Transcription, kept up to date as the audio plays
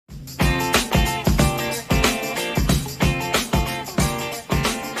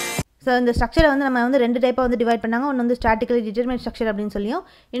So இந்த ஸ்ட்ரக்சரை வந்து நம்ம வந்து 2 டைப்பாக வந்து டிவைட் பண்ணாங்க. ஒன்று வந்து ஸ்டாட்டிக்கலி டிட்டர்மினேட் ஸ்ட்ரக்சர் அப்படின்னு சொல்லியும்,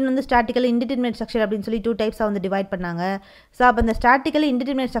 இன்னும் வந்து ஸ்டாட்டிக்கலி இன்டிட்டர்மினேட் ஸ்ட்ரக்சர் அப்படின்னு சொல்லி 2 டைப்ஸாக வந்து டிவைட் பண்ணாங்க. ஸோ அப்போ இந்த ஸ்டாட்டிக்கலி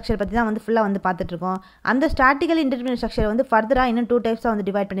இன்டிட்டர்மினேட் ஸ்ட்ரக்சர் பற்றி தான் வந்து ஃபுல்லாக வந்து பார்த்துட்ருக்கோம். அந்த ஸ்டாட்டிக்கலி இன்டிட்டர்மினேட் ஸ்ட்ரக்சர் வந்து ஃபர்தராக இன்னும் 2 டைப்ஸாக வந்து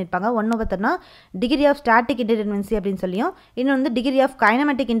டிவைட் பண்ணியிருப்பாங்க. ஒன்று பார்த்தோன்னா டிகிரி ஆஃப் ஸ்டாட்டிக் இன்டிட்டர்மினன்சி அப்படின்னு சொல்லியும், இன்னும் வந்து டிகிரி ஆஃப்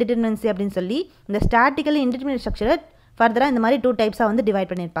கைனமேட்டிக் இன்டிட்டர்மினன்சி அப்படின்னு சொல்லி இந்த ஸ்டாட்டிக்கலி இன்டிட்டர்மினேட் ஸ்ட்ரக்சரை ஃபர்தராக இந்த மாதிரி 2 டைப்ஸாக வந்து டிவைட்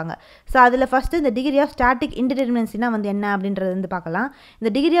பண்ணியிருப்பாங்க. ஸோ அதில் ஃபஸ்ட்டு இந்த டிகிரி ஆஃப் ஸ்டாட்டிக் இன்டிட்டர்மினன்சினா வந்து என்ன அப்படின்றது வந்து பார்க்கலாம். இந்த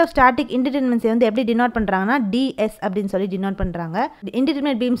டிகிரி ஆஃப் ஸ்டாட்டிக் இன்டிட்டர்மினன்சி வந்து எப்படி டினோட் பண்ணுறாங்கன்னா டிஎஸ் அப்படின்னு சொல்லி டினோட் பண்ணுறாங்க.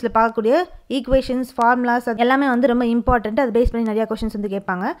 இன்டிட்டர்மினேட் பீம்ஸில் பார்க்கக்கூடிய ஈக்குவேஷன்ஸ், ஃபார்முலாஸ் அது எல்லாமே வந்து ரொம்ப இம்பார்ட்டன்ட். அதை பேஸ் பண்ணி நிறையா கொஷின்ஸ் வந்து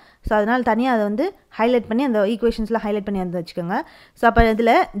கேட்பாங்க. ஸோ அதனால் தனியாக அதை வந்து ஹைலைட் பண்ணி அந்த ஈக்குவேஷன்ஸ்லாம் ஹைலைட் பண்ணி வந்து வச்சுக்கோங்க. ஸோ அப்போ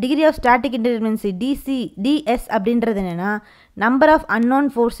இதில் degree of static indeterminacy DS அப்படின்றது என்னென்னா number of unknown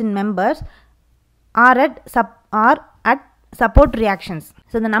force in members are at support reactions.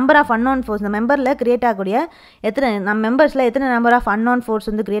 So இந்த நம்பர் ஆஃப் அன்னோன் ஃபோர்ஸ் இந்த மெம்பரில் கிரியேட் ஆகக்கூடிய நம்ம மெம்பர்ஸில் எத்தனை நம்பர் ஆஃப் அன்னோன் ஃபோர்ஸ்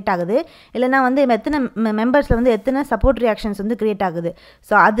வந்து கிரியேட் ஆகுது, இல்லைனா வந்து எத்தனை மெம்பர்ஸில் வந்து எத்தனை சப்போர்ட் ரியாக்ஷன்ஸ் வந்து கிரியேட் ஆகுது.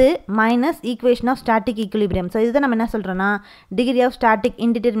 ஸோ அது minus equation of static equilibrium. So இதுதான் நம்ம என்ன சொல்கிறோன்னா டிகிரி ஆஃப் ஸ்டாட்டிக்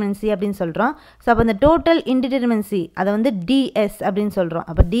இன்டிட்டர்மினன்சி அப்படின்னு சொல்கிறோம். ஸோ அப்போ இந்த டோட்டல் இன்டிட்டர்மினன்சி அதை வந்து டிஎஸ் அப்படின்னு சொல்கிறோம்.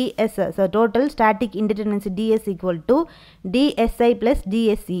 அப்போ DS so total static indeterminacy DS equal to TSI plus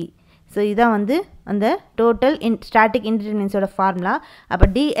டிஎஸ்இ. So இதான் வந்து அந்த டோட்டல் ஸ்டாட்டிக் இன்டிட்டர்மினன்சியோட ஃபார்முலா. அப்போ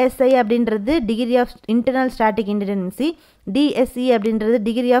டிஎஸ்ஐ அப்படின்றது degree of internal static indeterminacy, டிஎஸ்இ அப்படின்றது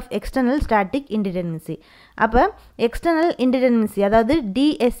degree of external static indeterminacy. அப்போ எக்ஸ்டர்னல் இன்டிட்டர்மினன்சி அதாவது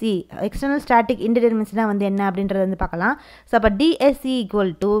டிஎஸ்இ எக்ஸ்டர்னல் ஸ்டாட்டிக் இன்டிட்டர்மினன்சினா வந்து என்ன அப்படின்றத வந்து பார்க்கலாம். ஸோ அப்போ டிஎஸ்இ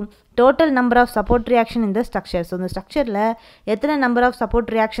equal to total number of support reaction இந்த ஸ்ட்ரக்சர். ஸோ இந்த ஸ்ட்ரக்சரில் எத்தனை நம்பர் ஆஃப் சப்போர்ட்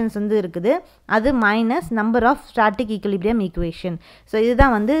ரியாக்ஷன்ஸ் வந்து இருக்குது அது minus number of static equilibrium equation. So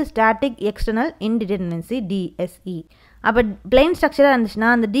இதுதான் வந்து ஸ்டாட்டிக் எக்ஸ்டர்னல் இன்டிட்டர்மினன்சி டிஎஸ்இ. அப்போ பிளைன் ஸ்ட்ரக்சராக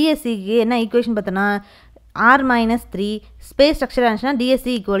இருந்துச்சுன்னா அந்த டிஎஸ்சிக்கு என்ன ஈக்குவேஷன் பார்த்தோன்னா R-3, ஸ்பேஸ் ஸ்ட்ரக்சராக இருந்துச்சுன்னா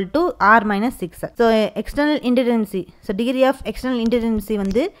DSC equal to R-6. So external indeterminacy so degree of external indeterminacy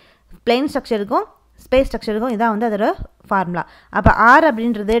வந்து பிளைன் ஸ்ட்ரக்சருக்கும் ஸ்பேஸ் ஸ்ட்ரக்சருக்கும் இதான் வந்து அதோட ஃபார்முலா. அப்போ R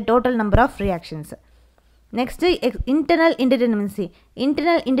அப்படின்றது total number of reactions. Next internal indeterminacy.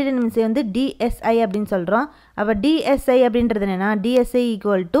 Internal indeterminacy வந்து டிஎஸ்ஐ அப்படின்னு சொல்கிறோம். அப்போ டிஎஸ்ஐ அப்படின்றது என்னென்னா TSI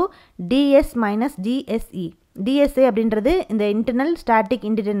equal to DS minus டிஎஸ்இ. TSI அப்படின்றது இந்த internal static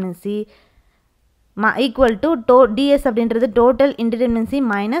indeterminacy equal to DS அப்படின்றது total indeterminacy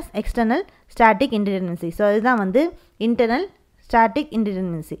minus external static indeterminacy. So இதுதான் வந்து இன்டர்னல் ஸ்டாட்டிக்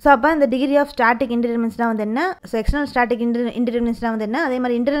இன்டிட்டர்மினன்சி. ஸோ அப்போ இந்த டிகிரி ஆஃப் ஸ்டாட்டிக் இன்டிட்டர்மினன்சினா வந்து என்ன, ஸோ எக்ஸ்டர்னல் ஸ்டாட்டிக் இன்டிட்டர்மினன்சினா வந்து என்ன, அதே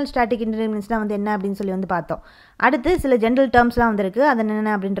மாதிரி இன்டர்னல் ஸ்டாட்டிக் இன்டிட்டர்மினன்சினா வந்து என்ன அப்படின்னு சொல்லி வந்து பார்த்தோம். அடுத்து சில ஜென்ரல் டேர்ம்ஸ்லாம் வந்துருக்கு, அது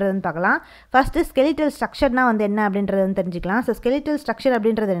என்ன அப்படின்றது வந்து பார்க்கலாம். ஃபஸ்ட்டு ஸ்கெலிட்டல் ஸ்ட்ரக்சர்னா வந்து என்ன அப்படின்றது வந்து தெரிஞ்சுக்கலாம். ஸோ ஸ்கெலிட்டல் ஸ்ட்ரக்சர்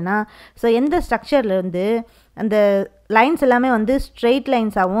அப்படின்றது என்னென்னா ஸோ எந்த ஸ்ட்ரக்சரில் வந்து அந்த லைன்ஸ் எல்லாமே வந்து ஸ்ட்ரெயிட்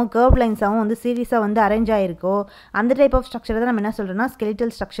லைன்ஸாகவும் கர்வ் லைன்ஸாகவும் வந்து சீரியஸாக வந்து அரேஞ்ச் ஆகிருக்கோ அந்த டைப் ஆஃப் ஸ்ட்ரக்சரை தான் நம்ம என்ன சொல்கிறோம்னா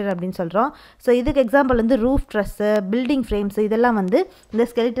ஸ்கெலிட்டல் ஸ்ட்ரக்சர் அப்படின்னு சொல்கிறோம். ஸோ இதுக்கு எக்ஸாம்பிள் வந்து ரூஃப் ட்ரஸ்ஸு, பில்டிங் ஃப்ரேம்ஸ் இதெல்லாம் வந்து இந்த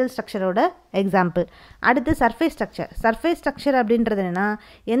ஸ்கெலிட்டல் ஸ்ட்ரக்சரோட எக்ஸாம்பிள். அடுத்து சர்ஃபேஸ் ஸ்ட்ரக்சர். சர்ஃபேஸ் ஸ்ட்ரக்சர் அப்படின்றது என்னென்னா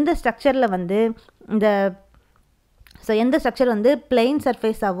எந்த ஸ்ட்ரக்சரில் வந்து இந்த ஸோ எந்த ஸ்ட்ரக்சர் வந்து பிளெயின்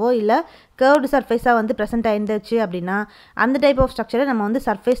சர்ஃபேஸாவோ இல்லை கர்வ்டு சர்ஃபேஸாக வந்து ப்ரெசென்ட் ஆயிருந்துச்சு அப்படின்னா அந்த டைப் ஆஃப் ஸ்ட்ரக்சரை நம்ம வந்து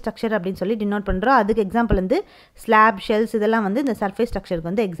சர்ஃபேஸ் ஸ்ட்ரக்சர் அப்படின்னு சொல்லி டினோட் பண்ணுறோம். அதுக்கு எக்ஸாம்பிள் வந்து ஸ்லாப், ஷெல்ஸ் இதெல்லாம் வந்து இந்த சர்ஃபேஸ் ஸ்ட்ரக்சருக்கு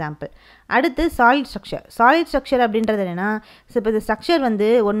வந்து எக்ஸாம்பிள். அடுத்து சாலிட் ஸ்ட்ரக்சர். சாலிட் ஸ்ட்ரக்சர் அப்படின்றது என்னென்னா ஸோ இப்போ இந்த ஸ்ட்ரக்சர் வந்து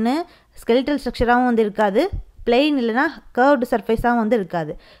ஒன்று ஸ்கெலிட்டல் ஸ்ட்ரக்சராகவும் வந்து இருக்காது, பிளெயின் இல்லைனா கர்வ்டு சர்ஃபேஸாகவும் வந்து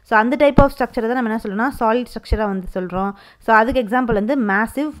இருக்காது. ஸோ அந்த டைப் ஆஃப் ஸ்ட்ரக்சரை தான் நம்ம என்ன சொல்லணும்னா சாலிட் ஸ்ட்ரக்சராக வந்து சொல்கிறோம். ஸோ அதுக்கு எக்ஸாம்பிள் வந்து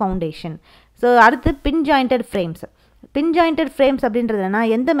மேசிவ் ஃபவுண்டேஷன். ஸோ அடுத்து பின் ஜாயிண்டட் ஃப்ரேம்ஸ். பின் ஜாயிண்டட் ஃப்ரேம்ஸ் அப்படின்றது என்னன்னா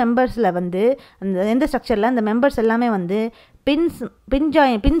எந்த மெம்பர்ஸில் வந்து அந்த எந்த ஸ்ட்ரக்சரில் அந்த மெம்பர்ஸ் எல்லாமே வந்து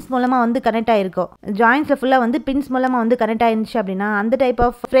பின்ஸ் மூலமாக வந்து கனெக்ட் ஆகிருக்கும். ஜாயின்ஸில் ஃபுல்லாக வந்து பின்ஸ் மூலமாக வந்து கனெக்ட் ஆயிருந்துச்சு அப்படின்னா அந்த டைப்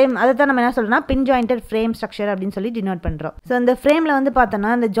ஆஃப் ஃப்ரேம் அதை தான் நம்ம என்ன சொல்கிறோம்னா பின் ஜாயிண்டட் ஃப்ரேம் ஸ்ட்ரக்சர் அப்படின்னு சொல்லி டினோட் பண்ணுறோம். ஸோ இந்த ஃப்ரேமில் வந்து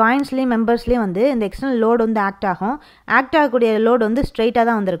பார்த்தோன்னா இந்த ஜாயின்ஸ்லேயும் மெம்பர்ஸ்லேயும் வந்து இந்த எக்ஸ்டர்னல் லோடு வந்து ஆக்ட் ஆகும். ஆக்ட் ஆகக்கூடிய லோடு வந்து ஸ்ட்ரெயிட்டாக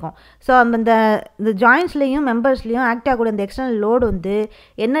தான் வந்திருக்கும். ஸோ இந்த ஜாயின்ஸ்லேயும் மெம்பர்ஸ்லேயும் ஆக்ட் ஆகக்கூடிய இந்த எக்ஸ்டர்னல் லோடு வந்து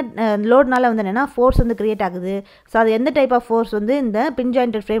என்ன லோடுனால வந்து என்னென்னா ஃபோர்ஸ் வந்து கிரியேட் ஆகுது. ஸோ அது எந்த டைப் ஆஃப் ஃபோர்ஸ் வந்து இந்த பின்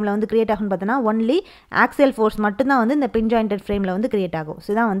ஜாயிண்டட் ஃப்ரேமில் வந்து கிரியேட் ஆகும்னு பார்த்தோன்னா ஒன்லி ஆக்சியல் ஃபோர்ஸ் மட்டும்தான் வந்து இந்த பின் ஜாயிண்டட் ஃப்ரேமில் வந்து கிரியேட் ஆகும். ஸோ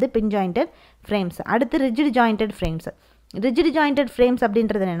இதான் வந்து பின் ஜாயிண்டட் ஃப்ரேம்ஸ். அடுத்து rigid jointed frames. Rigid jointed frames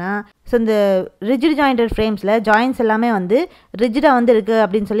அப்படின்றது என்னென்னா ஸோ இந்த ரிஜிட் ஜாயிண்டட் ஃப்ரேம்ஸில் ஜாயின்ஸ் எல்லாமே வந்து ரிஜிடாக வந்து இருக்குது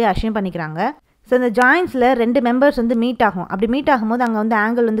அப்படின்னு சொல்லி அஷ்யூம் பண்ணிக்கிறாங்க. ஸோ இந்த ஜாயின்ஸில் 2 மெம்பர்ஸ் வந்து மீட் ஆகும். அப்படி மீட் ஆகும்போது அங்கே வந்து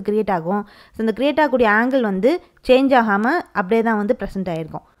ஆங்கிள் வந்து கிரியேட் ஆகும். ஸோ இந்த கிரியேட் ஆகக்கூடிய ஆங்கிள் வந்து சேஞ்ச் ஆகாமல் அப்படியே தான் வந்து ப்ரெசென்ட்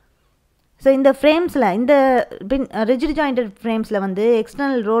ஆகிருக்கும். ஸோ இந்த ஃப்ரேம்ஸில் இந்த ரிஜிட் ஜாயிண்டட் ஃப்ரேம்ஸில் வந்து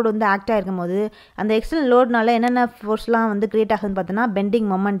எக்ஸ்டர்னல் லோடு வந்து ஆக்ட் ஆகிருக்கும் போது அந்த எக்ஸ்டர்னல் லோடுனால என்னென்ன ஃபோர்ஸ்லாம் வந்து கிரியேட் ஆகுதுன்னு பார்த்தோன்னா bending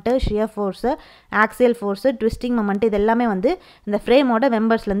moment, shear force, axial force, twisting moment இது எல்லாமே வந்து இந்த ஃப்ரேமோட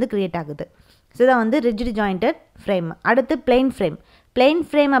மெம்பர்ஸ்லேருந்து கிரியேட் ஆகுது. ஸோ இதான் வந்து ரிஜிட் ஜாயிண்டட் ஃப்ரேம். அடுத்து பிளெயின் ஃப்ரேம். பிளெயின்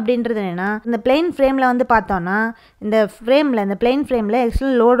ஃப்ரேம் அப்படின்றது என்னென்னா, இந்த பிளெயின் ஃப்ரேமில் வந்து பார்த்தோன்னா இந்த பிளெயின் ஃப்ரேமில்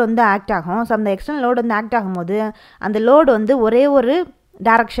எக்ஸ்டர்னல் லோடு வந்து ஆக்ட் ஆகும். ஸோ அந்த எக்ஸ்டர்னல் லோடு வந்து ஆக்ட் ஆகும்போது அந்த லோடு வந்து ஒரே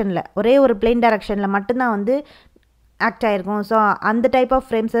ஒரு பிளெயின் டைரக்ஷனில் மட்டும்தான் வந்து ஆக்ட் ஆகிருக்கும். ஸோ அந்த டைப் ஆஃப்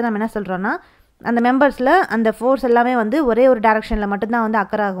ஃப்ரேம்ஸை நம்ம என்ன சொல்கிறோன்னா, அந்த மெம்பர்ஸில் அந்த ஃபோர்ஸ் எல்லாமே வந்து ஒரே ஒரு டைரக்ஷனில் மட்டும்தான் வந்து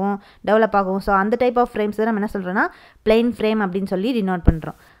அக்கர் ஆகும், டெவலப் ஆகும். ஸோ அந்த டைப் ஆஃப் ஃப்ரேம்ஸை நம்ம என்ன சொல்கிறோன்னா பிளெயின் ஃப்ரேம் அப்படின்னு சொல்லி டினோட்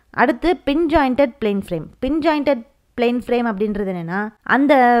பண்ணுறோம். அடுத்து பின் ஜாயிண்டட் பிளெயின் ஃப்ரேம். பின் ஜாயிண்டட் பிளெயின் ஃப்ரேம் அப்படின்றது என்னென்னா,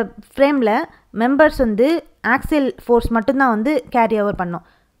 அந்த ஃப்ரேமில் மெம்பர்ஸ் வந்து ஆக்சியல் ஃபோர்ஸ் மட்டும்தான் வந்து கேரி ஓவர் பண்ணும்.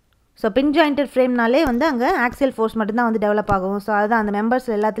 ஸோ பின் ஜாயிண்டட் ஃப்ரேம்னாலே வந்து அங்கே ஆக்சியல் ஃபோர்ஸ் மட்டும்தான் வந்து டெவலப் ஆகும். ஸோ அதுதான் அந்த மெம்பர்ஸ்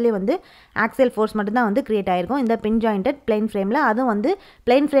எல்லாத்துலேயும் வந்து ஆக்சியல் ஃபோர்ஸ் மட்டும்தான் வந்து கிரியேட் ஆகிருக்கும் இந்த பின் ஜாயிண்டட் பிளெயின் ஃப்ரேமில். அதுவும் வந்து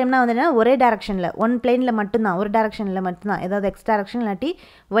பிளெயின் ஃப்ரேம்னா வந்து என்ன, ஒரே டேரக்ஷனில் ஒன் பிளெயினில் மட்டும்தான், ஒரு டேரக்ஷனில் மட்டும்தான், ஏதாவது எக்ஸ் டேரக்ஷன் இல்லாட்டி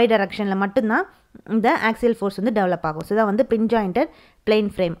ஒய் டேரக்ஷனில் மட்டும்தான் இந்த ஆக்சியல் ஃபோர்ஸ் வந்து டெவலப் ஆகும். ஸோ இதான் வந்து பின் ஜாயிண்டட்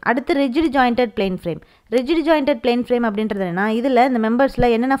பிளெயின் ஃப்ரேம். அடுத்து rigid jointed plain frame. Rigid jointed plain frame அப்படின்றது என்னன்னா, இதில் இந்த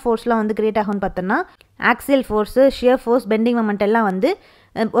மெம்பர்ஸில் என்னென்ன ஃபோர்ஸ்லாம் வந்து கிரியேட் ஆகும்னு பார்த்தோன்னா, axial force, shear force, bending moment எல்லாம் வந்து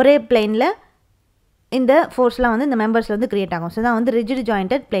ஒரே பிளெயினில் இந்த ஃபோர்ஸ்லாம் வந்து இந்த மெம்பர்ஸில் வந்து கிரியேட் ஆகும். ஸோ தான் வந்து ரிஜிட்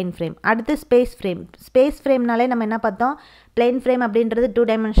ஜாயிண்டட் பிளெயின் ஃப்ரேம். அடுத்து ஸ்பேஸ் ஃப்ரேம். ஸ்பேஸ் ஃப்ரேம்னாலே நம்ம என்ன பார்த்தோம், பிளெயின் ஃப்ரேம் அப்படின்றது 2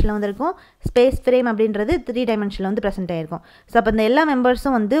 டைமென்ஷனில் வந்து இருக்கும், ஸ்பேஸ் ஃப்ரேம் அப்படின்றது 3 டைமென்ஷனில் வந்து ப்ரெசென்ட் ஆகிருக்கும். ஸோ அப்போ இந்த எல்லா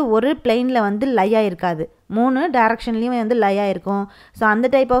மெம்பர்ஸும் வந்து ஒரு பிளெயினில் வந்து லையாக இருக்காது, 3 டைரக்ஷன்லேயும் வந்து லையாக இருக்கும். ஸோ அந்த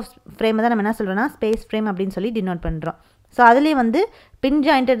டைப் ஆஃப் ஃப்ரேமை தான் நம்ம என்ன சொல்கிறோன்னா ஸ்பேஸ் ஃப்ரேம் அப்படின்னு சொல்லி டினோட் பண்ணுறோம். ஸோ அதுலேயும் வந்து பின்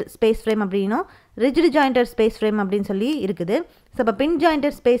ஜாயிண்டட் ஸ்பேஸ் ஃப்ரேம் அப்படின்னும் ரிஜிட் ஜாயிண்டட் ஸ்பேஸ் ஃப்ரேம் அப்படின்னு சொல்லி இருக்குது. ஸோ இப்போ பின்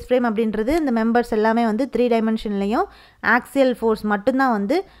ஜாயிண்டட் ஸ்பேஸ் ஃப்ரேம் அப்படின்றது இந்த மெம்பர்ஸ் எல்லாமே வந்து 3 டைமென்ஷன்லேயும் ஆக்சியல் ஃபோர்ஸ் மட்டும்தான்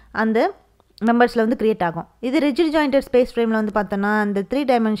வந்து அந்த மெம்பர்ஸில் வந்து கிரியேட் ஆகும். இது ரிஜிட் ஜாயிண்டட் ஸ்பேஸ் ஃப்ரேமில் வந்து பார்த்தோன்னா அந்த 3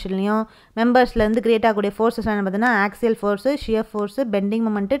 டைமென்ஷன்லேயும் மெம்பர்ஸில் வந்து கிரியேட் ஆகக்கூடிய ஃபோர்ஸஸ் என்ன பார்த்தோன்னா, axial force, shear force, bending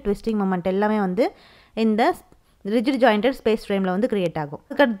moment, twisting moment எல்லாமே வந்து இந்த ரிஜிட் ஜாயிண்டட் ஸ்பேஸ் ஃப்ரேமில் வந்து கிரியேட் ஆகும்.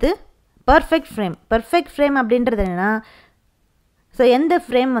 அதுக்கடுத்து பர்ஃபெக்ட் ஃப்ரேம். பர்ஃபெக்ட் ஃப்ரேம் அப்படின்றது என்னென்னா, ஸோ எந்த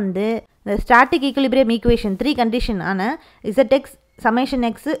ஃப்ரேம் வந்து இந்த ஸ்டாட்டிக் ஈக்குலிபிரியம் ஈக்குவேஷன் 3 கண்டிஷன் ஆன ZX summation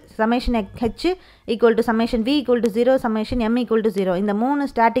X summation H equal to summation V equal to 0 summation M equal to 0 இந்த 3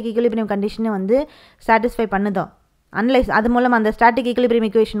 ஸ்டாட்டிக் ஈக்குலிபிரியம் கண்டிஷனை வந்து சாட்டிஸ்ஃபை பண்ணுதோ, அனலைஸ் அது மூலமாக அந்த ஸ்டாட்டிக் ஈக்குலிபிரியம்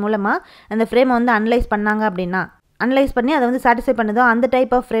ஈக்குவேஷன் மூலமாக அந்த ஃப்ரேமை வந்து அனலைஸ் பண்ணாங்க அப்படின்னா, அனலைஸ் பண்ணி அதை வந்து சாட்டிஸ்ஃபை பண்ணுதோ அந்த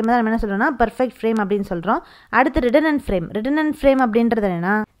டைப் ஆஃப் ஃப்ரேம் தான் நம்ம என்ன சொல்கிறோம்னா பர்ஃபெக்ட் ஃப்ரேம் அப்படின்னு சொல்கிறோம். அடுத்து ரிடனன்ட் ஃப்ரேம். ரிடனன்ட் ஃப்ரேம் அப்படின்றது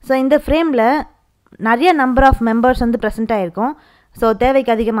என்னென்னா, ஸோ இந்த ஃப்ரேமில் நிறைய நம்பர் ஆஃப் மெம்பர்ஸ் வந்து ப்ரெசென்ட் ஆகிருக்கும். ஸோ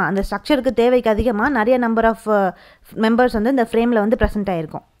தேவைக்கு அதிகமாக, அந்த ஸ்ட்ரக்சருக்கு தேவைக்கு அதிகமாக நிறைய நம்பர் ஆஃப் மெம்பர்ஸ் வந்து இந்த ஃப்ரேமில் வந்து ப்ரெசென்ட்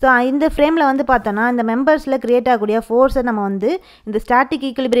ஆகிருக்கும். ஸோ இந்த ஃப்ரேமில் வந்து பார்த்தோன்னா இந்த மெம்பர்ஸில் கிரியேட் ஆகக்கூடிய ஃபோர்ஸை நம்ம வந்து இந்த ஸ்டாட்டிக்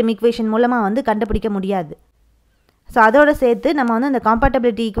ஈக்குலிபிரியம் ஈக்குவேஷன் மூலமாக வந்து கண்டுபிடிக்க முடியாது. ஸோ அதோடு சேர்த்து நம்ம வந்து இந்த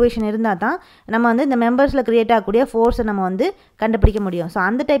காம்பேட்டபிலிட்டி ஈக்குவேஷன் இருந்தால் தான் நம்ம வந்து இந்த மெம்பர்ஸில் கிரியேட் ஆகக்கூடிய ஃபோர்ஸை நம்ம வந்து கண்டுபிடிக்க முடியும். ஸோ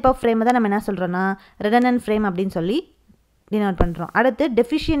அந்த டைப் ஆஃப் ஃப்ரேமை தான் நம்ம என்ன சொல்கிறோன்னா ரிடனன்ட் ஃப்ரேம் அப்படின்னு சொல்லி டினோட் பண்ணுறோம். அடுத்து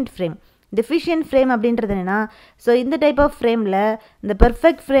டெஃபிஷியன்ட் ஃப்ரேம். டெஃபிஷியன்ட் ஃப்ரேம் அப்படின்றது என்னென்னா, ஸோ இந்த டைப் ஆஃப் ஃப்ரேமில் இந்த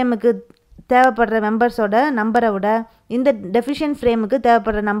பெர்ஃபெக்ட் ஃப்ரேமுக்கு தேவைப்படுற மெம்பர்ஸோட நம்பரை விட இந்த டெஃபிஷியன்ட் ஃப்ரேமுக்கு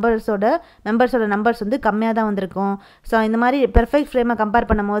தேவைப்படுற மெம்பர்ஸோட நம்பர்ஸ் வந்து கம்மியாக தான் வந்திருக்கும். ஸோ இந்த மாதிரி பெர்ஃபெக்ட் ஃப்ரேமை கம்பேர்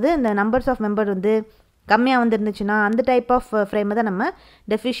பண்ணும்போது இந்த நம்பர்ஸ் ஆஃப் மெம்பர் வந்து கம்மியாக வந்துருந்துச்சுன்னா அந்த டைப் ஆஃப் ஃப்ரேமை தான் நம்ம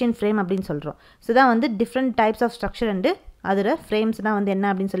டெஃபிஷியன்ட் ஃப்ரேம் அப்படின்னு சொல்கிறோம். ஸோ தான் வந்து different types of structure and அதில் ஃப்ரேம்ஸ்னால் வந்து என்ன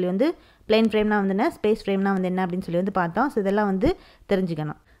அப்படின்னு சொல்லி வந்து பிளெயின் ஃப்ரேம்னா வந்து என்ன, ஸ்பேஸ் ஃப்ரேம்னா வந்து என்ன அப்படின்னு சொல்லி வந்து பார்த்தோம். ஸோ இதெல்லாம் வந்து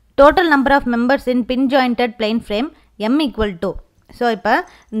தெரிஞ்சுக்கணும். Total number of members in bin jointed plain frame M equal to. So இப்போ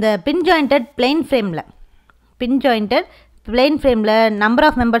இந்த பின் ஜாயிண்டட் பிளெயின் ஃப்ரேமில் நம்பர்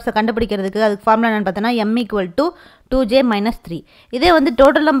ஆஃப் மெம்பர்ஸை கண்டுபிடிக்கிறதுக்கு அதுக்கு ஃபார்முலா என்னென்னு பார்த்தோன்னா M ஈக்குவல் டு 2J - 3. இதே வந்து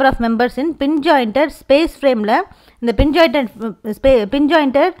total number of members in bin jointed space ஃப்ரேமில் இந்த பின் ஜாயிண்டட்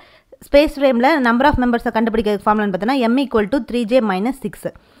ஸ்பேஸ் ஃப்ரேமில் நம்பர் ஆஃப் மெம்பர்ஸை கண்டுபிடிக்கிறதுக்கு ஃபார்முலான்னு பார்த்தோன்னா M equal to 3J -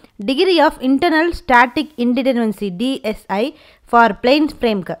 6. Degree of internal static indeterminacy DSI for plain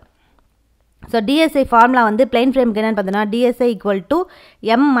ஃப்ரேம்க்கு. So DSI formula வந்து plain ஃப்ரேம்க்கு என்னென்னு பார்த்தோன்னா DSI equal to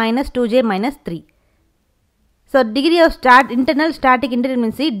M - 2J - 3. So degree of internal static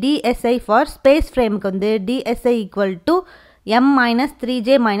indeterminacy DSI for space ஃப்ரேமுக்கு வந்து DSI equal to M -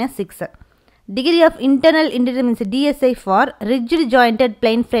 3J - 6. Degree of internal indeterminacy DSI for rigid jointed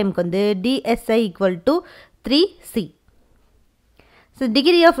plain ஃப்ரேமுக்கு வந்து DSI equal to 3C. So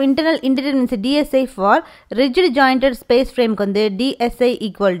degree of internal indeterminacy DSI for rigid jointed space ஃப்ரேமுக்கு வந்து DSI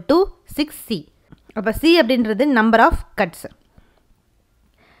equal to 6C. அப்போ C அப்படின்றது number of cuts.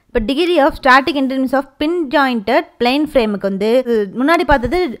 இப்போ degree of static indeterminacy of bin jointed plain ஃப்ரேமுக்கு வந்து முன்னாடி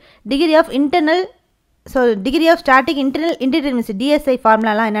பார்த்தது degree of internal. So degree of static indeterminacy DSI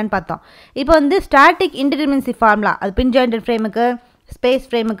ஃபார்முலாலாம் என்னென்னு பார்த்தோம். இப்போ வந்து ஸ்டாட்டிக் இன்டிடெர்மினன்சி ஃபார்முலா அது பின் ஜாயிண்டட் ஃப்ரேமுக்கு, ஸ்பேஸ்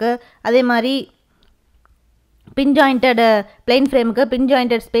ஃப்ரேமுக்கு, அதே மாதிரி பின் ஜாயிண்டட் பிளெயின் ஃப்ரேமுக்கு, பின்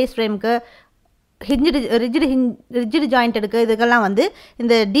ஜாயிண்டட் ஸ்பேஸ் ஃப்ரேமுக்கு, ரிஜிட் ஜாயிண்டடுக்கு இதுக்கெல்லாம் வந்து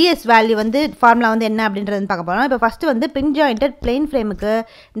இந்த டிஎஸ் வேல்யூ வந்து ஃபார்முலா வந்து என்ன அப்படின்றது பார்க்க போகிறோம். இப்போ ஃபஸ்ட்டு வந்து பின் ஜாயிண்டட் பிளெயின் ஃப்ரேமுக்கு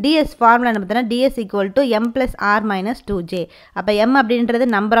டிஎஸ் ஃபார்முலா என்ன பார்த்தீங்கன்னா DS equal to M plus R minus 2J. அப்போ எம் அப்படின்றது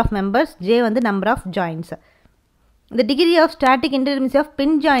நம்பர் ஆஃப் மெம்பர்ஸ், ஜே வந்து நம்பர் ஆஃப் ஜாயின்ட்ஸ். இந்த degree of static இன்டர்மிசி of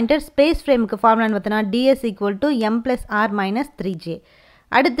bin jointed space ஃப்ரேமுக்கு ஃபார்முலான்னு பார்த்தீங்கன்னா DS equal to M plus R minus 3J.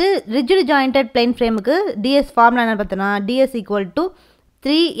 அடுத்து rigid jointed plain ஃப்ரேமுக்கு DS formula என்ன பார்த்தோன்னா DS equal to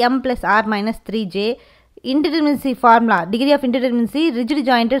 3m plus r minus 3J. Indeterminacy formula, degree of indeterminacy rigid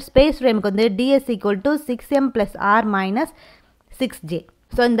jointed space frame க்கு வந்து ds equal to 6m plus r minus 6J.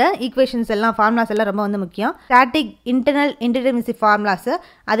 So இந்த equations எல்லாம் formulas எல்லாம் ரொம்ப வந்து முக்கியம். ஸ்டாட்டிக் இன்டர்னல் இன்டர்மிசி ஃபார்முலாஸு,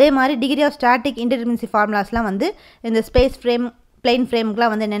 அதே மாதிரி டிகிரி ஆஃப் ஸ்டாட்டிக் இன்டர்மிசி ஃபார்முலாஸ்லாம் வந்து இந்த ஸ்பேஸ் ஃப்ரேம் பிளெயின்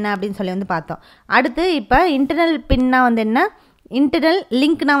ஃப்ரேமுக்குலாம் வந்து என்னென்ன அப்படின்னு சொல்லி வந்து பார்த்தோம். அடுத்து இப்போ இன்டர்னல் பின்னா வந்து என்ன, இன்டர்னல்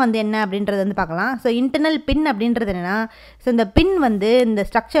லிங்க்னா வந்து என்ன அப்படின்றது வந்து பார்க்கலாம். ஸோ இன்டர்னல் பின் அப்படின்றது என்னென்னா, ஸோ இந்த பின் வந்து இந்த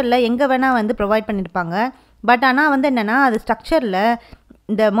ஸ்ட்ரக்சரில் எங்கே வேணால் வந்து ப்ரொவைட் பண்ணியிருப்பாங்க. பட் ஆனால் வந்து என்னென்னா அது ஸ்ட்ரக்சரில்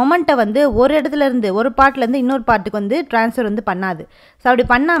இந்த மொமெண்ட்டை வந்து ஒரு இடத்துலேருந்து ஒரு பார்ட்லேருந்து இன்னொரு பார்ட்டுக்கு வந்து ட்ரான்ஸ்ஃபர் வந்து பண்ணாது. ஸோ அப்படி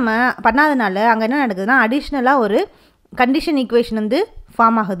பண்ணாதனால அங்கே என்ன நடக்குதுன்னா அடிஷ்னலாக ஒரு கண்டிஷன் ஈக்குவேஷன் வந்து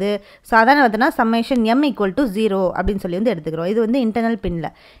ஃபார்ம் ஆகுது. ஸோ அதான் பார்த்தோன்னா சம்மேஷன் எம் ஈக்குவல் டு 0 அப்படின்னு சொல்லி வந்து எடுத்துக்கிறோம். இது வந்து இன்டர்னல் பின்னில்.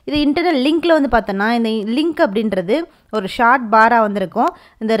 இது இன்டர்னல் லிங்க்கில் வந்து பார்த்தோன்னா இந்த லிங்க் அப்படின்றது ஒரு ஷார்ட் பாராக வந்துருக்கும்.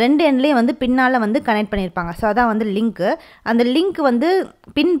 இந்த ரெண்டு எண்ட்லேயும் வந்து பின்னால் வந்து கனெக்ட் பண்ணியிருப்பாங்க. ஸோ அதான் வந்து லிங்க்கு. அந்த லிங்க் வந்து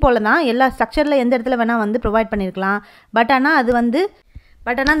பின் போல தான் எல்லா ஸ்ட்ரக்சரில் எந்த இடத்துல வேணால் வந்து ப்ரொவைட் பண்ணியிருக்கலாம். பட்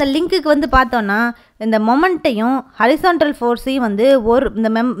ஆனால் அந்த லிங்க்குக்கு வந்து பார்த்தோன்னா இந்த மொமெண்ட்டையும் ஹரிசான்டல் ஃபோர்ஸையும் வந்து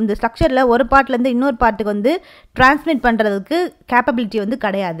இந்த ஸ்ட்ரக்சரில் ஒரு பார்ட்லேருந்து இன்னொரு பார்ட்டுக்கு வந்து டிரான்ஸ்மிட் பண்ணுறதுக்கு கேப்பபிலிட்டி வந்து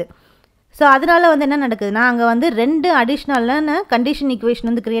கிடையாது. ஸோ அதனால வந்து என்ன நடக்குதுன்னா அங்கே வந்து ரெண்டு அடிஷ்னலான கண்டிஷன் ஈக்குவேஷன்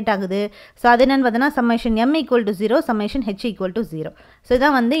வந்து கிரியேட் ஆகுது. ஸோ அது என்னென்னு பார்த்தோன்னா summation M equal to 0, summation H equal to 0. So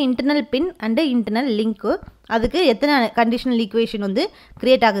இதான் வந்து internal bin and internal link. அதுக்கு எத்தனை கண்டிஷனல் ஈக்குவேஷன் வந்து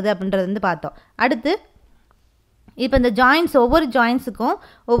கிரியேட் ஆகுது அப்படின்றது வந்து பார்த்தோம். அடுத்து இப்போ இந்த ஜாயின்ட்ஸ் ஒவ்வொரு ஜாயின்ஸுக்கும்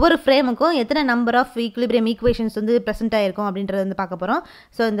ஒவ்வொரு ஃப்ரேமுக்கும் எத்தனை நம்பர் ஆஃப் ஈக்குலிபிரியம் ஈக்குவேஷன்ஸ் வந்து ப்ரெசென்ட் ஆகிருக்கும் அப்படின்றத வந்து பார்க்க போகிறோம்.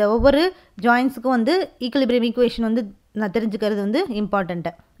 ஸோ இந்த ஒவ்வொரு ஜாயின்ஸுக்கும் வந்து ஈக்குலிபிரியம் ஈக்குவேஷன் வந்து நான் தெரிஞ்சுக்கிறது வந்து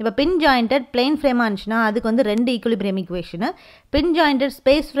இம்பார்ட்டண்ட்டு. இப்போ பின் ஜாயிண்டட் பிளெயின் ஃப்ரேமாக இருந்துச்சுன்னா அதுக்கு வந்து 2 ஈக்குலிபிரியம் ஈக்குவேஷனு, பின் ஜாயிண்டட்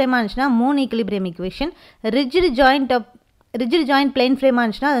ஸ்பேஸ் ஃப்ரேமாக இருந்துச்சுன்னா 3 equilibrium equation, rigid joint plain ஃப்ரேமாக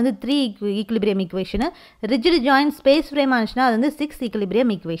இருந்துச்சுன்னா அது வந்து 3 equilibrium equation, rigid joint space ஃப்ரேமாக இருந்துச்சுன்னா அது வந்து 6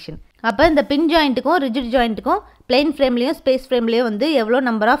 ஈக்குலிபிரியம் ஈக்குவேஷன். அப்போ இந்த பின் ஜாயிண்ட்டுக்கும் ரிஜிட் ஜாயிண்ட்டுக்கும் பிளெயின் ஃப்ரேம்லேயும் ஸ்பேஸ் ஃப்ரேம்லேயும் வந்து எவ்வளோ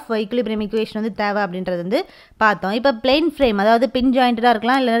நம்பர் ஆஃப் ஈக்குலிபிரியம் ஈக்குவேஷன் வந்து தேவை அப்படின்றது வந்து பார்த்தோம். இப்போ பிளெயின் ஃப்ரேம் அதாவது பின் ஜாயிண்ட்டாக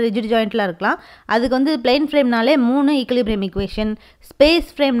இருக்கலாம் இல்லை ரிஜிட் ஜாயிண்ட்டில் இருக்கலாம். அதுக்கு வந்து plain ஃப்ரேம்னாலே 3 equilibrium equation,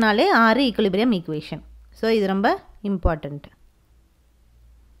 space ஃப்ரேம்னாலே 6 equilibrium equation. So இது ரொம்ப இம்பார்ட்டண்ட்.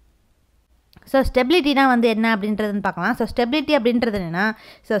 ஸோ ஸ்டெபிலிட்டினா வந்து என்ன அப்படின்றதுன்னு பார்க்கலாம். ஸோ ஸ்டெபிலிட்டி அப்படின்றது என்னென்னா,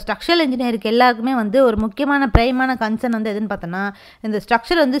 ஸோ ஸ்ட்ரக்சரல் இன்ஜினியருக்கு எல்லாருக்குமே வந்து ஒரு முக்கியமான பிரைமான கன்சர்ன் வந்து எதுன்னு பார்த்தோன்னா இந்த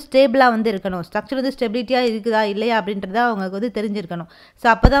ஸ்ட்ரக்சர் வந்து ஸ்டேபிளாக வந்து இருக்கணும். ஸ்ட்ரக்சர் வந்து ஸ்டெபிலிட்டியாக இருக்குதா இல்லையா அப்படின்றத அவங்களுக்கு வந்து தெரிஞ்சிருக்கணும். ஸோ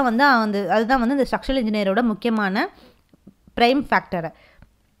அப்போ தான் வந்து அதுதான் வந்து இந்த ஸ்ட்ரக்சரல் இன்ஜினியரோட முக்கியமான ப்ரைம் ஃபேக்டரை.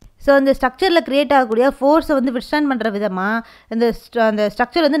 ஸோ இந்த ஸ்ட்ரக்சரில் க்ரியேட் ஆகக்கூடிய ஃபோர்ஸை வந்து விட்ஸ்டாண்ட் பண்ணுற விதமாக அந்த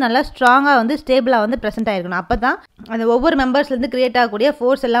ஸ்ட்ரக்சர் வந்து நல்லா ஸ்ட்ராங்காக வந்து ஸ்டேபிளாக வந்து ப்ரெசென்ட் ஆகிருக்கணும். அப்போ தான் அந்த ஒவ்வொரு மெம்பர்ஸ்லேருந்து க்ரியேட் ஆகக்கூடிய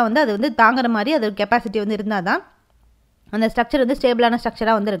ஃபோர்ஸ் எல்லாம் வந்து அது வந்து தாங்குற மாதிரி அது கெப்பாசிட்டி வந்து இருந்தால் தான் அந்த ஸ்ட்ரக்சர் வந்து ஸ்டேபிளான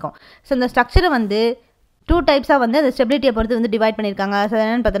ஸ்ட்ரக்சராக வந்து இருக்கும். ஸோ இந்த ஸ்ட்ரக்சரை வந்து 2 டைப்ஸாக வந்து அந்த ஸ்டெபிலிட்டியை பொறுத்து வந்து டிவைட் பண்ணியிருக்காங்க. ஸோ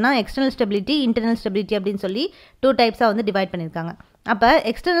என்னென்னு பார்த்தோன்னா எக்ஸ்டர்னல் ஸ்டெபிலிட்டி, இன்டர்னல் ஸ்டெபிலிட்டி அப்படின்னு சொல்லி 2 டைப்ஸாக வந்து டிவைட் பண்ணியிருக்காங்க. அப்போ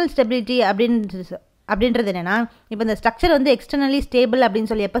எக்ஸ்டர்னல் ஸ்டெபிலிட்டி அப்படின்றது என்னென்னா, இப்போ இந்த ஸ்ட்ரக்சர் வந்து எக்ஸ்டர்னலி ஸ்டேபிள் அப்படின்னு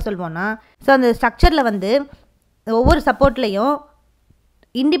சொல்லி எப்போ சொல்வோம்னா, ஸோ அந்த ஸ்ட்ரக்சரில் வந்து ஒவ்வொரு சப்போர்ட்லேயும்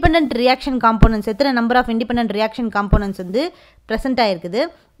இண்டிபெண்ட் ரியாக்ஷன் காம்போனன்ட்ஸ் எத்தனை number of independent reaction components வந்து ப்ரெசென்ட் ஆகிருக்குது.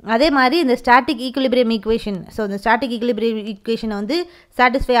 அதே மாதிரி இந்த ஸ்டாட்டிக் ஈக்குலிபிரியம் ஈக்குவேஷன், ஸோ இந்த ஸ்டாட்டிக் ஈக்குலிபிரியம் ஈக்குவேஷனை வந்து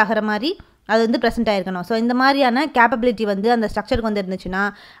சாட்டிஸ்ஃபை ஆகிற மாதிரி அது வந்து ப்ரெசென்ட் ஆகிருக்கணும். ஸோ இந்த மாதிரியான கேப்பபிலிட்டி வந்து அந்த ஸ்ட்ரக்சருக்கு வந்து இருந்துச்சுன்னா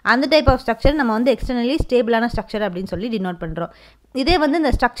அந்த டைப் ஆஃப் ஸ்ட்ரக்சர் நம்ம வந்து எக்ஸ்டர்னலி ஸ்டேபிளான ஸ்ட்ரக்சர் அப்படின்னு சொல்லி டினோட் பண்ணுறோம். இதே வந்து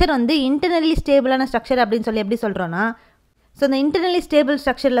இந்த ஸ்ட்ரக்சர் வந்து இன்டர்னலி ஸ்டேபிளான ஸ்ட்ரக்சர் அப்படின்னு சொல்லி எப்படி சொல்கிறோன்னா, ஸோ இந்த இன்டர்னலி ஸ்டேபிள்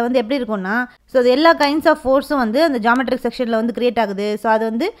ஸ்ட்ரக்சரில் வந்து எப்படி இருக்கும்னா, ஸோ அது எல்லா கைண்ட்ஸ் ஆஃப் ஃபோர்ஸும் வந்து அந்த ஜாமெட்ரிக் செக்ஷனில் வந்து கிரியேட் ஆகுது. ஸோ அது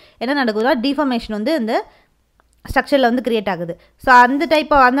வந்து என்ன நடக்குதுன்னா டிஃபார்மேஷன் வந்து அந்த ஸ்ட்ரக்சரில் வந்து கிரியேட் ஆகுது. ஸோ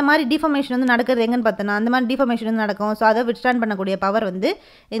அந்த மாதிரி டிஃபார்மேஷன் வந்து நடக்கிறது எங்கன்னு பார்த்தோன்னா அந்த மாதிரி டிஃபார்மேஷன் வந்து நடக்கும். ஸோ அதை விட்ஸ்டாண்ட் பண்ணக்கூடிய பவர் வந்து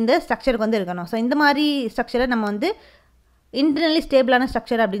இந்த ஸ்ட்ரக்சருக்கு வந்து இருக்கணும். ஸோ இந்த மாதிரி ஸ்ட்ரக்சரை நம்ம வந்து இன்டர்னலி ஸ்டேபிளான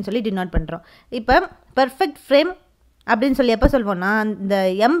ஸ்ட்ரக்சர் அப்படின்னு சொல்லி டினோட் பண்ணுறோம். இப்போ பெர்ஃபெக்ட் ஃப்ரேம் அப்படின்னு சொல்லி எப்போ சொல்வோம்னா, இந்த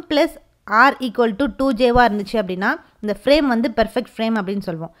M + R = 2Jவாக இருந்துச்சு அப்படின்னா இந்த ஃப்ரேம் வந்து பெர்ஃபெக்ட் ஃப்ரேம் அப்படின்னு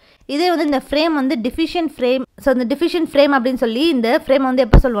சொல்லுவோம். இதே வந்து இந்த ஃப்ரேம் வந்து டிஃபிஷியன்ட் ஃப்ரேம், ஸோ இந்த டிஃபிஷியன்ட் ஃப்ரேம் அப்படின்னு சொல்லி இந்த ஃப்ரேம் வந்து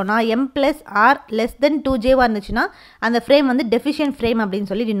எப்போ சொல்லுவோம்னா M + R < 2Jவாக இருந்துச்சுன்னா அந்த ஃப்ரேம் வந்து டெஃபிஷியன்ட் ஃப்ரேம் அப்படின்னு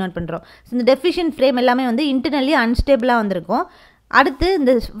சொல்லி டினோட் பண்ணுறோம். ஸோ இந்த டெஃபிஷியன்ட் ஃப்ரேம் எல்லாமே வந்து இன்டர்னலி அன்ஸ்டேபிளாக வந்திருக்கும். அடுத்து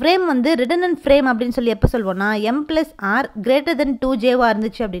இந்த ஃப்ரேம் வந்து ரிடண்டன்ட் ஃப்ரேம் அப்படின்னு சொல்லி எப்போ சொல்வோம்னா M + R < 2Jவாக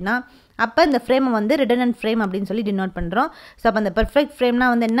இருந்துச்சு அப்படின்னா அப்போ இந்த ஃப்ரேமை வந்து ரிடண்டன்ட் ஃப்ரேம் அப்படின்னு சொல்லி டினோட் பண்ணுறோம். ஸோ அப்போ அந்த பெர்ஃபெக்ட் ஃப்ரேம்னா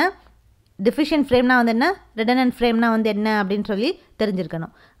வந்து என்ன, டிஃபிஷியன்ட் ஃப்ரேம்னா வந்து என்ன, ரிடண்டன்ட் ஃப்ரேம்னா வந்து என்ன அப்படின்னு சொல்லி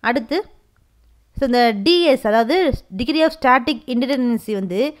தெரிஞ்சிருக்கணும். அடுத்து ஸோ இந்த டிஎஸ் அதாவது டிகிரி ஆஃப் ஸ்டாட்டிக் இன்டிடெர்மினன்சி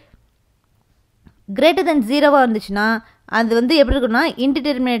வந்து கிரேட்டர் தென் 0வாக இருந்துச்சுன்னா அது வந்து எப்படி இருக்குன்னா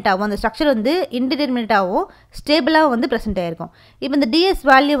இன்டிடெர்மினேட்டாகவும், அந்த ஸ்ட்ரக்சர் வந்து இன்டிடெர்மினேட்டாகவும் ஸ்டேபிளாகவும் வந்து ப்ரெசென்ட் ஆகிருக்கும். இப்போ இந்த டிஎஸ்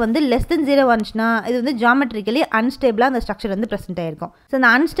வேல்யூ வந்து லெஸ் தென் 0 வந்துச்சுன்னா இது வந்து ஜாமெட்ரிக்கலி அன்ஸ்டேபிளாக அந்த ஸ்ட்ரக்சர் வந்து ப்ரெசென்ட் ஆகிருக்கும். ஸோ இந்த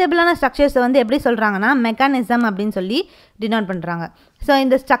அன்ஸ்டேபிளான ஸ்ட்ரக்சர்ஸை வந்து எப்படி சொல்கிறாங்கன்னா மெக்கானிசம் அப்படின்னு சொல்லி டினோட் பண்ணுறாங்க. ஸோ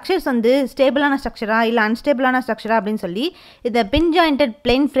இந்த ஸ்ட்ரக்சர்ஸ் வந்து ஸ்டேபிளான ஸ்ட்ரக்சரா இல்லை அன்ஸ்டேபிளான ஸ்ட்ரக்சரா அப்படின்னு சொல்லி இந்த பின் ஜாயிண்டட்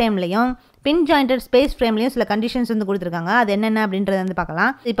பிளேன் ஃப்ரேம்லையும் பின் ஜாயிண்டட் ஸ்பேஸ் ஃப்ரேம்லையும் சில கண்டிஷன்ஸ் வந்து கொடுத்துருக்காங்க. அது என்னென்ன அப்படின்றத வந்து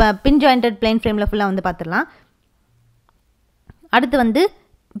பார்க்கலாம். இப்போ பின் ஜாயிண்டட் பிளேன் ஃப்ரேமில் ஃபுல்லாக வந்து பார்த்துடலாம். அடுத்து வந்து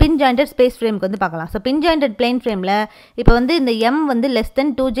பின் ஜாயிண்டட் ஸ்பேஸ் ஃப்ரேமுக்கு வந்து பார்க்கலாம். ஸோ பின் ஜாயிண்டட் பிளேன் ஃப்ரேமில் இப்போ வந்து இந்த எம் வந்து லெஸ்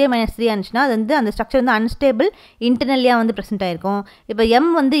தென் 2J-3 இருந்துச்சுன்னா அது வந்து அந்த ஸ்ட்ரக்சர் வந்து அன்ஸ்டேபிள் இன்டர்னலியாக வந்து ப்ரெசென்ட் ஆகிருக்கும். இப்போ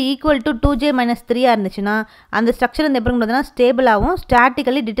எம் வந்து ஈக்குவல் டு 2J-3 இருந்துச்சுன்னா அந்த ஸ்ட்ரக்சர் வந்து எப்படி பார்த்தீங்கன்னா ஸ்டேபிளாகவும்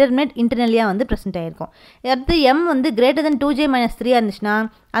ஸ்டாட்டிக்கலி டிட்டர்மினேட் இன்டர்னலியாக வந்து ப்ரெசென்ட் ஆகிருக்கும். அடுத்து எம் வந்து கிரேட்டர் தென் 2J-3 இருந்துச்சுன்னா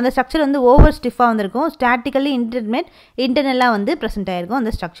அந்த ஸ்ட்ரக்சர் வந்து ஓவர் ஸ்டிஃபாக வந்துருக்கும், ஸ்டாட்டிக்கலி இன்டர்மினேட் இன்டர்னலாக வந்து ப்ரெசென்ட் ஆகிருக்கும்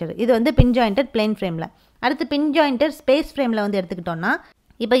அந்த ஸ்ட்ரக்சர். இது வந்து பின் ஜாயிண்டட் பிளேன் ஃப்ரேமில். அடுத்து பின் ஜாயிண்டட் ஸ்பேஸ் ஃப்ரேமில் வந்து எடுத்துக்கிட்டோம்னா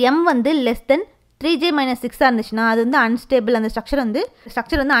இப்போ எம் வந்து லெஸ் தென் 3J-6 இருந்துச்சுன்னா அது வந்து அன்ஸ்டேபிள், அந்த ஸ்ட்ரக்சர்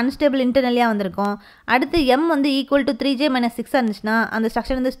வந்து அன்ஸ்டேபிள் இன்டர்னலியாக வந்திருக்கும். அடுத்து எம் வந்து ஈக்குவல் டு 3J-6 இருந்துச்சுன்னா அந்த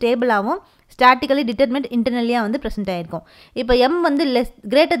ஸ்ட்ரக்சர் வந்து ஸ்டேபிளாகவும் ஸ்டாட்டிக்கலி டிட்டர்மினேட் இன்டர்னலியாக வந்து ப்ரெசென்ட் ஆகிருக்கும். இப்போ எம் வந்து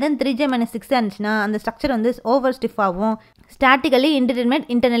கிரேட்டர் தென் 3J-6 இருந்துச்சுன்னா அந்த ஸ்ட்ரக்சர் வந்து ஓவர் ஸ்டிஃபாகவும் ஸ்டாட்டிக்கலி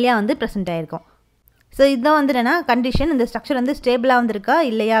இன்டிடெர்மினேட் இன்டர்னலியாக வந்து ப்ரெசென்ட் ஆகிருக்கும். ஸோ இதுதான் வந்து என்னென்னா கண்டிஷன், இந்த ஸ்ட்ரக்சர் வந்து ஸ்டேபிளாக வந்துருக்கா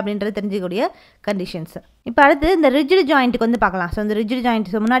இல்லையா அப்படின்றது தெரிஞ்சிக்கக்கூடிய கண்டிஷன்ஸ். இப்போ அடுத்து இந்த ரிஜிட் ஜாயிண்ட்டுக்கு வந்து பார்க்கலாம். ஸோ இந்த ரிஜிட் ஜாயிண்ட்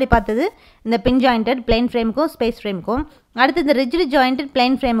முன்னாடி பார்த்தது இந்த பின் ஜாயிண்டட் பிளேன் ஃப்ரேமுக்கும் ஸ்பேஸ் ஃப்ரேமுக்கும். அடுத்து இந்த rigid jointed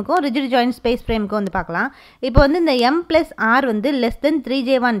plane ஃப்ரேமுக்கும் rigid joint space ஃப்ரேமுக்கும் வந்து பார்க்கலாம். இப்போ வந்து இந்த M+R வந்து லெஸ் தென்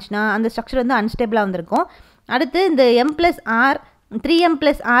 3J வந்துச்சுன்னா அந்த ஸ்ட்ரக்சர் வந்து அன்ஸ்டேபிளாக வந்திருக்கும். அடுத்து இந்த M+R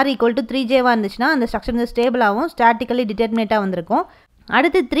 3M+R equal to 3J இருந்துச்சுன்னா அந்த ஸ்ட்ரக்சர் வந்து ஸ்டேபிளாகவும் ஸ்டாட்டிக்கலி டிட்டர்மினேட்டாக வந்திருக்கும்.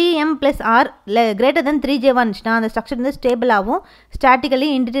 அடுத்து 3M+R கிரேட்டர் தென் 3J வந்துச்சுன்னா அந்த ஸ்ட்ரக்சர் வந்து ஸ்டேபிளாகவும் ஸ்டாட்டிக்கலி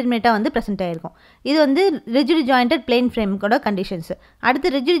இன்டிடெர்மினேட்டாக வந்து ப்ரெசென்ட் ஆகிருக்கும். இது வந்து ரிஜிட் ஜாயிண்டட் பிளேன் ஃப்ரேமுக்கோட கண்டிஷன்ஸ். அடுத்து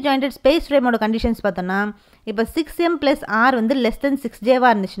ரிஜிட் ஜாயிண்டட் ஸ்பேஸ் ஃப்ரேமோட கண்டிஷன்ஸ் பார்த்தோம்னா இப்போ 6M+R வந்து லெஸ் தென் 6J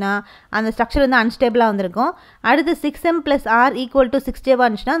இருந்துச்சுன்னா அந்த ஸ்ட்ரக்சர் வந்து அன்ஸ்டேபிளாக வந்திருக்கும். அடுத்து 6M+R ஈக்குவல் டு 6J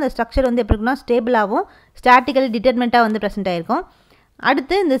இருந்துச்சுன்னா அந்த ஸ்ட்ரக்சர் வந்து எப்படி இருக்குன்னா ஸ்டேபிளாகவும் ஸ்டாட்டிக்கலி டிட்டர்மினேட்டாக வந்து ப்ரெசென்ட் ஆகிருக்கும்.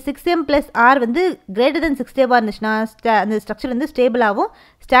 அடுத்து இந்த 6M+R வந்து கிரேட்டர் தென் 6J இருந்துச்சுன்னா அந்த ஸ்ட்ரக்சர் வந்து ஸ்டேபிளாகவும்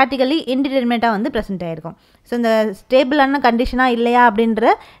ஸ்டாட்டிக்கலி இன்டிடெர்மினேட்டாக வந்து ப்ரெசென்ட் ஆகிருக்கும். ஸோ இந்த ஸ்டேபிளான கண்டிஷனாக இல்லையா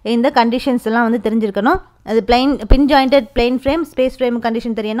அப்படின்ற இந்த கண்டிஷன்ஸ் எல்லாம் வந்து தெரிஞ்சிருக்கணும். அது பின் jointed plane frame space frame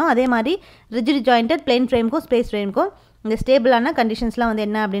condition தெரியணும். அதே மாதிரி ரிஜிட் ஜாயிண்டட் பிளேன் ஃப்ரேமுக்கும் ஸ்பேஸ் ஃப்ரேமுக்கும் இந்த ஸ்டேபிளான கண்டிஷன்ஸ்லாம் வந்து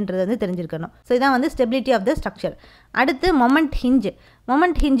என்ன அப்படின்றது வந்து தெரிஞ்சிருக்கணும். ஸோ இதான் வந்து ஸ்டெபிலிட்டி ஆஃப் த ஸ்ட்ரக்சர். அடுத்து மொமெண்ட்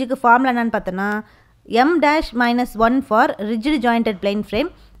ஹிஞ்சுக்கு ஃபார்முலா என்னன்னு பார்த்தோன்னா M-1 for rigid jointed plane frame,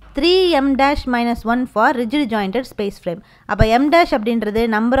 3M-1 for rigid jointed space frame. அப்போ M' அப்படின்றது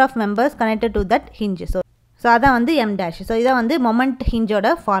number of members connected to that hinge. So அதான் வந்து M'. ஸோ இதான் வந்து moment ஹிஞ்சோட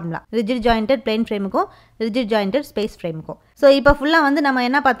formula rigid jointed plane ஃப்ரேமுக்கும் rigid jointed space ஃப்ரேமுக்கும். So இப்போ ஃபுல்லாக வந்து நம்ம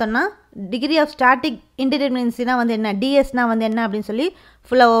என்ன பார்த்தோம்னா டிகிரி ஆஃப் ஸ்டாட்டிக் இன்டிடெர்மினன்சினா வந்து என்ன, டிஎஸ்னா வந்து என்ன அப்படின்னு சொல்லி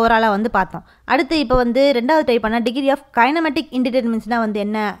ஃபுல்லாக ஓவராலாக வந்து பார்த்தோம். அடுத்து இப்போ வந்து ரெண்டாவது டைப் பண்ணால் டிகிரி ஆஃப் கைனமெட்டிக் இன்டிடெர்மினன்சினா வந்து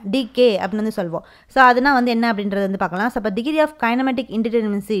என்ன, டிகே அப்படின்னு வந்து சொல்வோம். ஸோ அதுனா வந்து என்ன அப்படின்றது வந்து பார்க்கலாம். ஸோ அப்போ degree of kinematic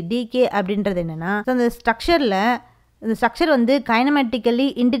indeterminacy decay அப்படின்றது என்னென்னா ஸோ அந்த இந்த ஸ்ட்ரக்சர் வந்து கைனமெட்டிக்கலி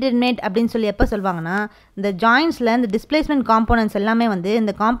இன்டிடெர்மினேட் அப்படின்னு சொல்லி எப்போ சொல்லுவாங்கன்னா இந்த ஜாயின்ஸில் இந்த டிஸ்பிளேஸ்மெண்ட் காம்போனன்ட்ஸ் எல்லாமே வந்து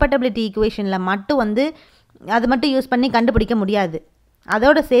இந்த காம்பேட்டபிலிட்டி ஈக்குவேஷனில் மட்டும் வந்து அது மட்டும் யூஸ் பண்ணி கண்டுபிடிக்க முடியாது.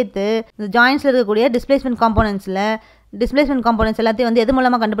 அதோட சேர்த்து இந்த ஜாயின்ஸில் இருக்கக்கூடிய டிஸ்பிளேஸ்மெண்ட் காம்போனன்ட்ஸ் எல்லாத்தையும் வந்து எது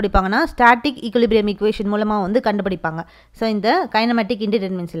மூலமாக கண்டுபிடிப்பாங்கன்னா ஸ்டாட்டிக் ஈக்குலிபிரியம் ஈக்குவேஷன் மூலமாக வந்து கண்டுபிடிப்பாங்க. ஸோ இந்த கைனமெட்டிக்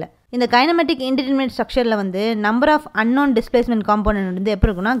இன்டிடெர்மினன்ஸில் இந்த கைனமெட்டிக் இன்டிடெர்மினேட் ஸ்ட்ரக்சரில் வந்து number of unknown displacement component வந்து எப்படி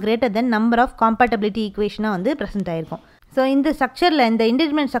இருக்குன்னா greater than number of compatibility ஈக்குவேஷனாக வந்து ப்ரெசென்ட் ஆகிருக்கும். ஸோ இந்த ஸ்ட்ரக்சரில் இந்த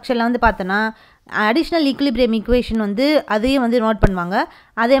இன்டிடெர்மினேட் ஸ்ட்ரக்சரில் வந்து பார்த்தோன்னா அடிஷ்னல் ஈக்குலிபிரியம் ஈக்குவேஷன் வந்து அதையும் வந்து நோட் பண்ணுவாங்க.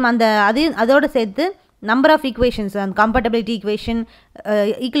 அதோட சேர்த்து நம்பர் ஆஃப் ஈக்குவேஷன்ஸ் அந்த காம்பேட்டபிலிட்டி ஈக்குவேஷன்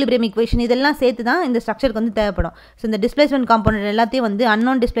ஈக்குலிபிரியம் ஈக்குவேஷன் இதெல்லாம் சேர்த்து தான் இந்த ஸ்ட்ரக்சருக்கு வந்து தேவைப்படும். ஸோ இந்த டிஸ்பிளேஸ்மெண்ட் காம்போனன்ட் எல்லாத்தையும் வந்து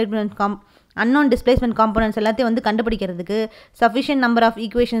அன்னோன் டிஸ்பிளேஸ்மெண்ட் காம்போனன்ட்ஸ் எல்லாத்தையும் வந்து கண்டுபிடிக்கிறதுக்கு சஃபிஷியன்ட் நம்பர் ஆஃப்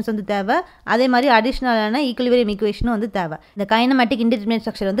ஈக்குவேஷன்ஸ் வந்து தேவை. அதே மாதிரி அடிஷ்னலான ஈக்குலிபிரியம் ஈக்குவேஷனும் வந்து தேவை இந்த கைனமெட்டிக் இன்டிடெர்மினேட்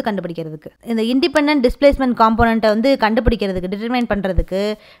ஸ்ட்ரக்சர் வந்து கண்டுபிடிக்கிறதுக்கு. இந்த இண்டிபெண்டன்ட் டிஸ்பிளேஸ்மெண்ட் காம்போனண்ட்டை வந்து கண்டுபிடிக்கிறதுக்கு டிட்டர்மைன் பண்ணுறதுக்கு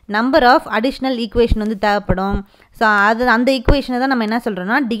நம்பர் ஆஃப் அடிஷ்னல் ஈக்குவேஷன் வந்து தேவைப்படும். ஸோ அந்த ஈக்குவேஷனை தான் நம்ம என்ன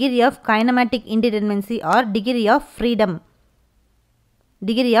சொல்கிறோம்னா degree of kinematic indeterminacy R degree of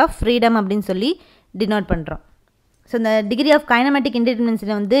freedom அப்படின்னு சொல்லி டினோட் பண்ணுறோம். ஸோ இந்த டிகிரி ஆஃப் கைனமேட்டிக் இன்டிடெர்மினன்சி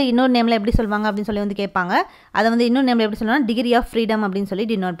வந்து இன்னொரு நேமில் எப்படி சொல்லுவாங்க அப்படின்னு சொல்லி வந்து கேட்பாங்க. அதை வந்து இன்னொரு நேமில் எப்படி சொல்லுவாங்க, டிகிரி ஆஃப் ஃப்ரீடம் அப்படின்னு சொல்லி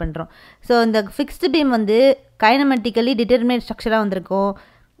டினோட் பண்ணுறோம். ஸோ இந்த ஃபிக்ஸ்டு பீம் வந்து கைனமேட்டிக்கலி டிட்டர்மினேட் ஸ்ட்ரக்சராக வந்திருக்கும்.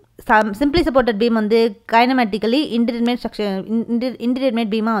 சிம்பிளி சப்போர்ட்டட் பீம் வந்து கைனமேட்டிக்கலி இன்டிடெர்மினேட் ஸ்ட்ரக்சர்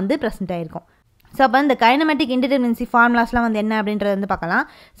இன்டிடெர்மினேட் பீமாக வந்து ப்ரெசென்ட் ஆகிருக்கும். ஸோ அப்போ இந்த கைனமேட்டிக் இன்டிடெர்மினன்சி ஃபார்முலாஸ்லாம் வந்து என்ன அப்படின்றத வந்து பார்க்கலாம்.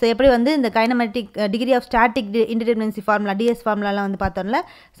 ஸோ எப்படி வந்து இந்த kinematic degree of static indeterminacy formula DS ஃபார்முலாலாம் வந்து பார்த்தோம்ல.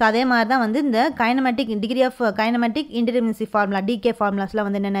 ஸோ அதே மாதிரி தான் வந்து இந்த kinematic degree of kinematic indeterminacy formula decay ஃபார்முலாஸ்லாம்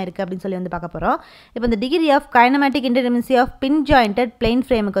வந்து என்னென்ன இருக்குது அப்படின்னு சொல்லி வந்து பார்க்க போகிறோம். இப்போ இந்த degree of kinematic indeterminacy of bin jointed plane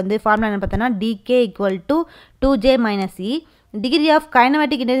ஃப்ரேமுக்கு வந்து ஃபார்முலா என்ன பார்த்தோன்னா decay equal to 2j - e. Degree of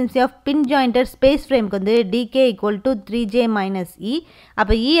kinematic intensity of bin jointed space ஃப்ரேமுக்கு வந்து decay equal to 3j - e.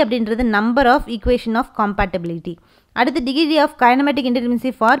 அப்போ இ அப்படின்றது number of equation of compatibility. அடுத்து degree of kinematic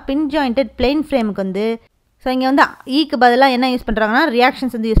intensity for bin jointed plane ஃப்ரேமுக்கு வந்து so இங்கே வந்து ஈக்கு பதிலாக என்ன use பண்ணுறாங்கன்னா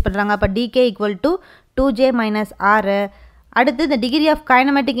ரியாக்ஷன்ஸ் வந்து யூஸ் பண்ணுறாங்க. அப்போ decay equal to 2j - r. அடுத்து இந்த degree of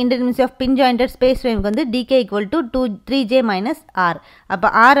kinematic இன்டெர்மினன்சி of bin jointed space ஃப்ரேமுக்கு வந்து decay equal to 3j - r. அப்போ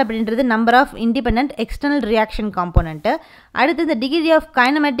r அப்படின்றது number of independent external reaction component. அடுத்து இந்த degree of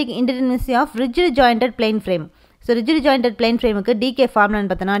kinematic இன்டெர்மினன்சி of rigid jointed plane frame. So rigid jointed plane ஃப்ரேமுக்கு decay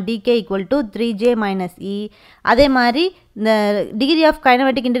ஃபார்முலான்னு பார்த்தோன்னா decay equal to 3j - e. அதே மாதிரி இந்த degree of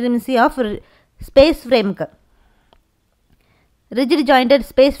kinematic இன்டெர்மினன்சி of space ஃப்ரேமுக்கு rigid jointed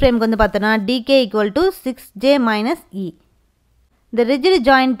space ஃப்ரேமுக்கு வந்து பார்த்தோன்னா decay equal to 6j - e. இந்த rigid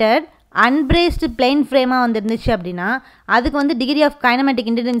jointed அன்பிரேஸ்டு plane ஃப்ரேமாக வந்து இருந்துச்சு அப்படின்னா அதுக்கு வந்து டிகிரி ஆஃப் கைனமேட்டிக்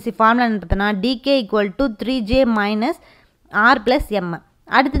இன்டெர்மினன்சி ஃபார்முலான்னு பார்த்தோன்னா decay equal to 3j - r + m.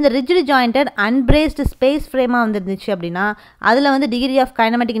 அடுத்து இந்த ரிஜிட் ஜாயிண்டட் அன்பிரேஸ்டு ஸ்பேஸ் ஃப்ரேமாக வந்து இருந்துச்சு அப்படின்னா அதில் வந்து டிகிரி ஆஃப்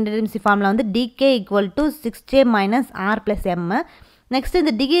கைனமேட்டிக் இன்டெர்மினன்சி ஃபார்முலா வந்து decay equal to 6j - r + m. Next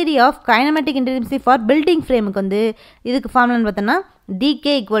இந்த degree of kinematic இன்டெர்மினன்சி for building ஃப்ரேமுக்கு வந்து இதுக்கு ஃபார்முலான்னு பார்த்தோன்னா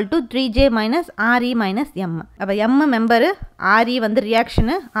decay equal to 3j - re - m. அப்போ m மெம்பரு, re வந்து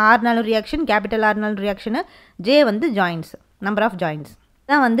reaction, ஆர்னாலும் reaction, capital ஆர்னாலும் reaction, J வந்து ஜாயின்ஸ், நம்பர் ஆஃப் ஜாயின்ஸ்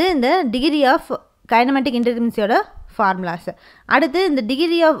தான் வந்து இந்த டிகிரி ஆஃப் கைனமேட்டிக் இன்டெர்மினன்சியோட ஃபார்முலாஸ். அடுத்து இந்த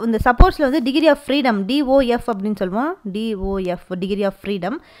டிகிரி ஆஃப் இந்த சப்போர்ட்ஸில் வந்து டிகிரி ஆஃப் ஃப்ரீடம் DOF அப்படின்னு சொல்லுவோம். DOF degree of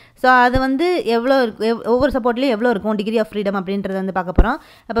freedom. So அது வந்து எவ்வளோ ஒவ்வொரு சப்போர்ட்லேயும் எவ்வளோ இருக்கும் டிகிரி ஆஃப் ஃப்ரீடம் அப்படின்றத வந்து பார்க்க போகிறோம்.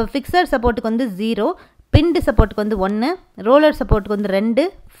 அப்போ ஃபிக்ஸட் சப்போர்ட்டுக்கு வந்து 0, பின்டு சப்போர்ட்டுக்கு வந்து 1, ரோலர் சப்போர்ட்டுக்கு வந்து 2,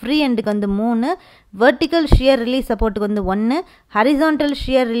 ஃப்ரீ எண்டுக்கு வந்து 3, வெர்டிக்கல் ஷியர் ரிலீஸ் சப்போர்ட்டுக்கு வந்து 1, ஹரிசான்டல்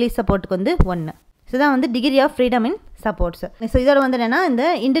ஷியர் ரிலீஸ் சப்போர்ட்டுக்கு வந்து 1. ஸோ தான் வந்து degree of freedom in supports. So இதோட வந்து என்னென்னா இந்த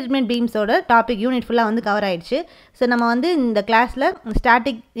இன்டிடெர்மினேட் பீம்ஸோட டாபிக் யூனிட் ஃபுல்லாக வந்து கவர் ஆயிடுச்சு. ஸோ நம்ம வந்து இந்த கிளாஸில்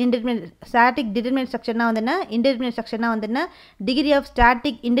ஸ்டாட்டிக் டிட்டர்மினேட் ஸ்ட்ரக்சர்னா வந்து என்ன, இன்டிடெர்மினேட் ஸ்ட்ரக்சர்னா வந்து என்ன, டிகிரி ஆஃப்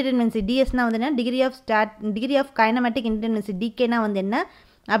ஸ்டாட்டிக் இன்டிடெர்மினன்சி டிஎஸ்னா வந்து என்ன, டிகிரி ஆஃப் கைனமேட்டிக் இன்டிடெர்மினன்சி டிகேனா வந்து என்ன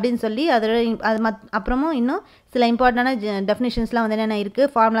அப்படின்னு சொல்லி அதோட அப்புறமும் இன்னும் சில இம்பார்ட்டண்டான டெஃபினிஷன்ஸ்லாம் வந்து என்னென்ன இருக்குது,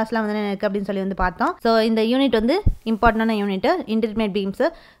 ஃபார்முலாஸ்லாம் வந்து என்ன இருக்குது அப்படின்னு சொல்லி வந்து பார்த்தோம். ஸோ இந்த யூனிட் வந்து இம்பார்ட்டண்டான யூனிட்டு இன்டிடெர்மினேட் பீம்ஸு.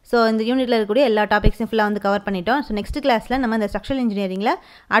 ஸோ இந்த யூனிட்டில் இருக்கக்கூடிய எல்லா டாபிக்ஸும் ஃபுல்லாக வந்து கவர் பண்ணிட்டோம். ஸோ நெக்ஸ்ட் கிளாஸில் நம்ம இந்த ஸ்ட்ரக்சரல் இன்ஜினியரிங்கில்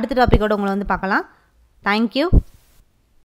அடுத்த டாப்பிக்கோட உங்களை வந்து பார்க்கலாம். தேங்க்யூ.